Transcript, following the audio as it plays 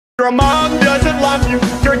Your mom doesn't love you.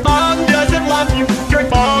 Your mom doesn't love you. Your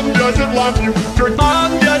mom doesn't love you. Your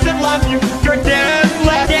mom doesn't love you. Your dad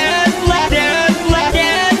left. Dad left. Dad left.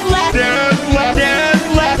 Dad left. Dad left. Dad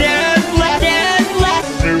left. Dad left. Dad left.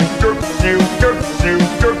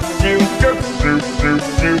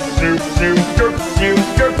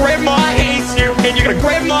 Your grandma hates you, and your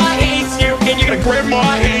grandma hates you, and your grandma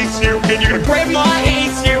hates you, and your grandma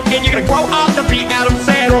hates you, and you're gonna grow up to be Adam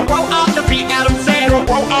Sandler. Grow up to be Adam Sandler.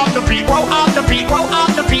 Grow up to be. Grow up to be. Grow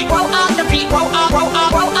up to be. Grow up to be. Grow up. Grow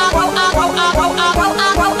up. Grow up. Grow up. Grow up. Grow up. Grow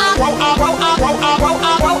up. Grow up. Grow up. Grow up. Grow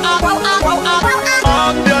up. Grow up. Grow up. Grow up. Grow up.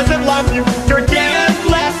 Mom doesn't love you. Your dad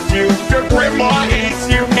left you. Your grandma hates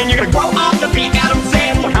you, and you're gonna grow up to be Adam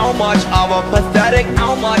Sandler. How much of a pathetic?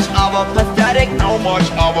 How much of a pathetic? How much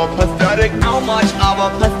of a pathetic? How much of a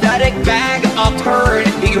pathetic bag of turd?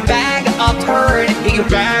 You bag of turd. You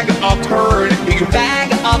bag of turd. You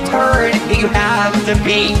bag of turd. You have to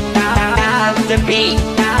be. Have to be.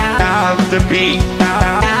 Have to be.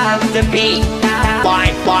 Have to be.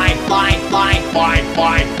 Fine, fine, fine, fine, fine,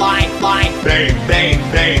 fine, fine, fine. Bang, bang,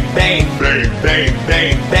 bang, bang, bang, bang,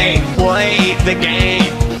 bang, bang. Play the game.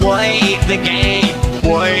 Play the game.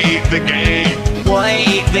 Play the game.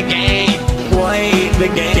 Play the game. Play the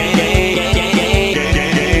game.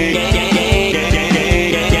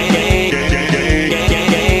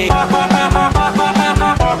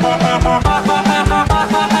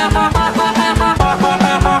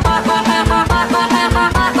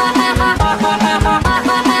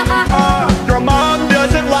 Your mom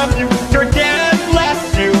doesn't love you. Your dad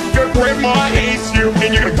left you. Your grandma hates you,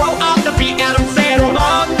 and you're gonna grow up to be Adam Sandler. Your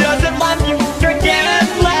mom doesn't love you. Your dad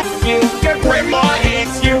left you. Your grandma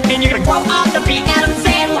hates you, and you're gonna grow up to be Adam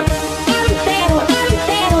Sandler. Adam Sandler.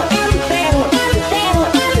 Adam Sandler.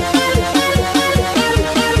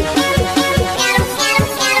 Adam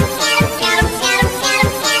Sandler. Adam Sandler.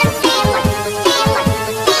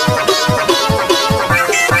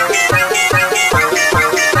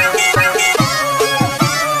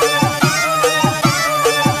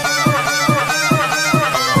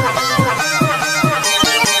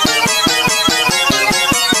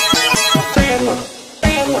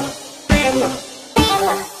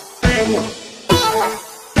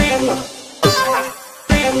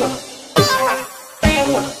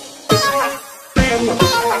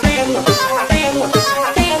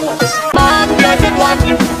 Mom doesn't love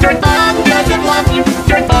you. Your mom doesn't love you.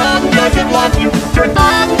 Your mom doesn't love you. Your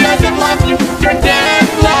mom doesn't love you. Your dad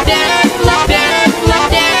left. Dad left. Dad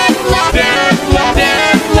left. Dad left. Dad left.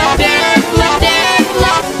 Dad left. Dad left. Dad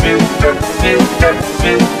left.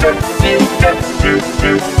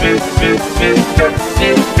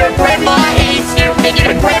 Your grandma hates you, and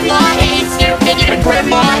your grandma hates you, and your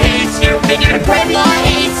grandma hates you, and your grandma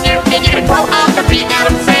hates you, and you're gonna grow up to be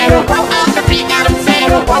Adam Sandler. Grow up to be Adam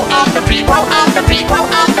Sandler. Grow up to be. Grow up to be. Grow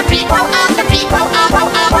up to be. Grow up to be. Grow up. Grow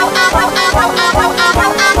up. Grow up. Grow up. Grow up. Grow up.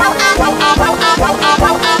 Grow up. Grow up. Grow up. Grow up. Grow up.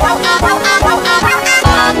 Grow up. Grow up. Grow up. Grow up.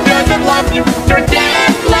 Mom doesn't love you. Your dad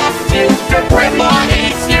left you. Your grandma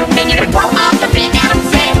hates you, and you're gonna grow up to be Adam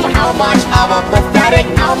Sandler. How much of a pathetic?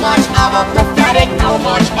 How much of a pathetic? How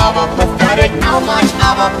much of a pathetic? How much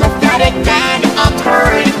of a pathetic bag of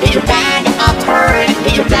turd? You bag of turd.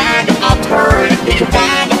 You bag of turd. You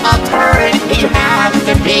bag of turd. You have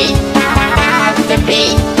to be. Have to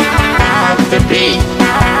be. Have to be.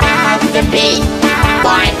 Have to be.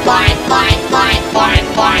 Fine, fine, fine, fine, fine,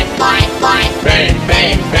 fine, fine, fine. Bang,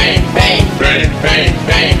 bang, bang, bang, bang, bang,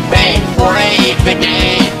 bang, bang. Play the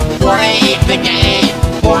game. Play the game.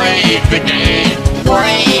 Play the game.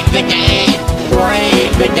 Play the game. Play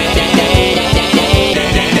the game.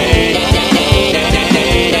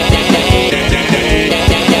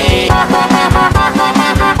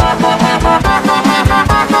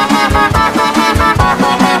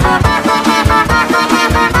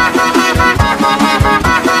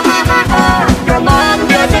 Your mom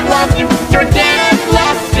doesn't love you. Your dad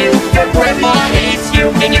left you. Your grandma hates you,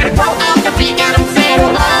 and you're gonna grow up to be Adam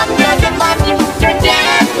Sandler. Mom doesn't love you. Your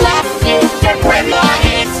dad left you.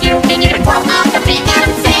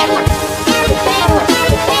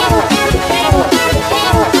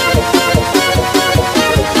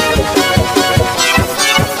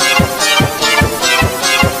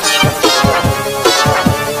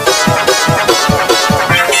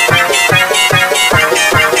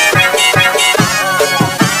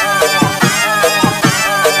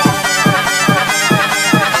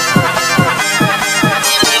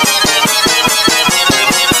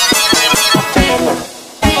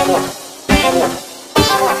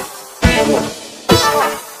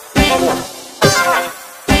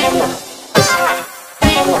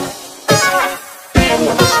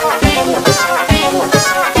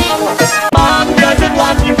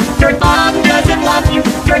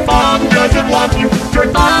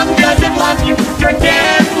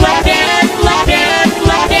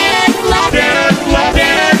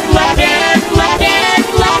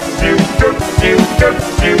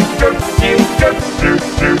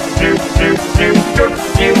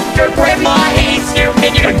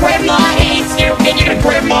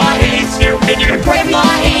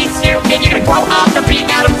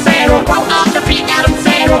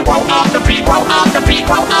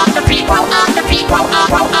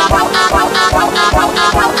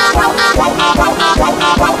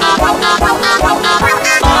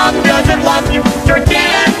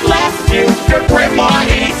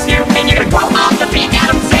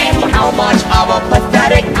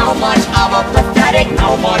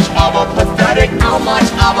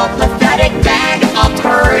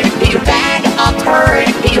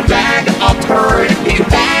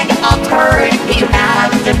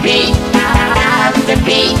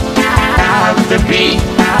 be, have to be,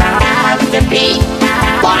 have to be.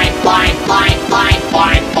 Fine, fine, fine, fine,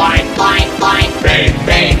 fine, fine, fine, fine. Bang,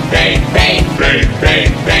 bang, bang, bang, bang,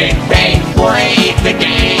 bang, bang, bang. Play the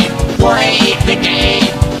game, play the game,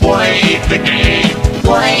 play the game,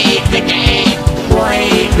 play the game,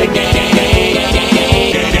 play the game.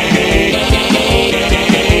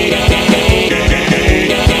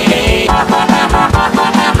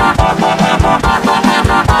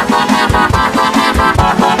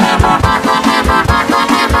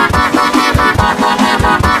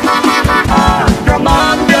 Your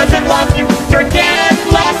mom doesn't love you, your dad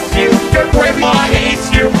bless you, your grandma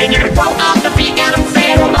hates you, and you're gonna go off the beat and I'm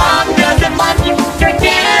saying your mom doesn't love you, your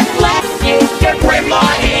dad bless you, your grandma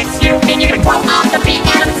hates you, and you're gonna go off the beat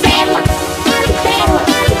and I'm saying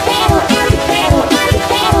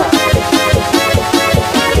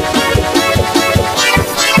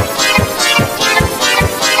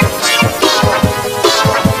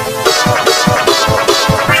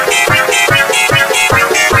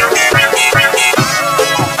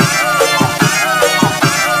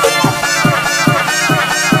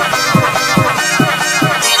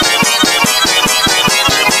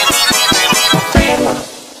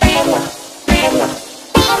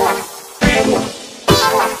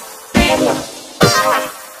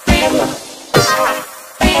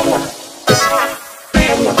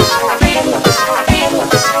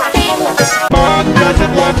Mom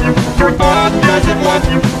doesn't love you, your mom doesn't love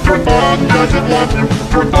you, your mom doesn't love you,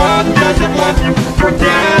 your mom doesn't love you, your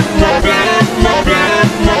dad love it, love it,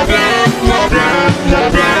 love it, love it,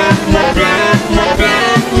 love it, love it, love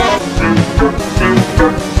it, love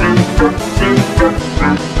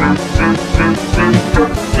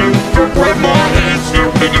your grandma hates you,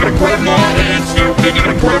 and your grandma hates you, and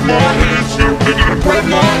your grandma hates you, and your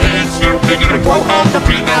grandma hates you, and you're gonna go off the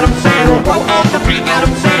beat Adam Sandler, go off the beat Adam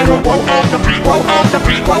Sandler, go off the beat, go off the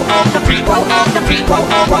beat, go off the beat, go off the beat, go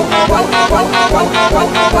off, go off, go off, go off, go off, go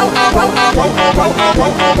off, go off, go off, go off, go off,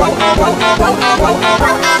 go off, go off, go off, go off, go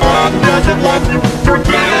off. Mom doesn't love you, your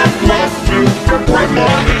dad loves you, your grandma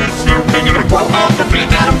hates you, and you're gonna go off the beat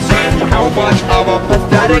Adam Sandler. How much of a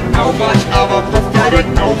pathetic, how much of a pathetic,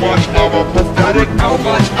 how much of a pathetic, how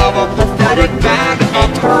much of a pathetic bag of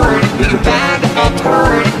turd, you bag of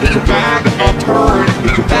turd, you bag of turd,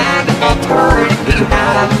 you bag of turd, you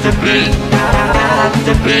have to be, have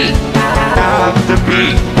to be, have to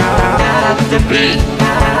be, have to be.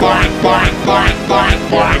 Fine, fine, fine, fine,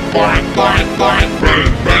 fine, fine, fine, fine. Bang,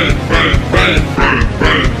 bang, bang, bang, bang,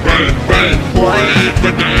 bang, bang, bang. Play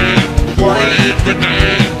the game, play the game,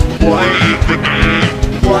 play the game,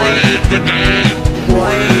 play the game,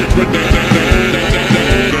 play the game.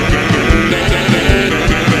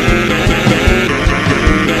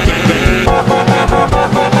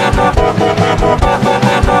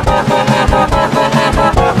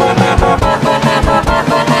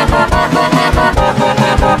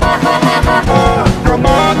 Your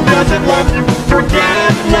mom doesn't love you, your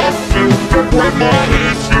dad loves you, your grandma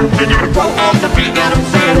hates you, and you're gonna go off the beat Adam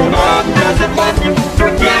Sandler. Your mom doesn't love you,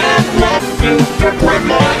 your dad loves you, your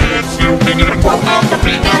grandma hates you, and you're gonna go off the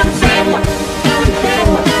beat Adam Sandler.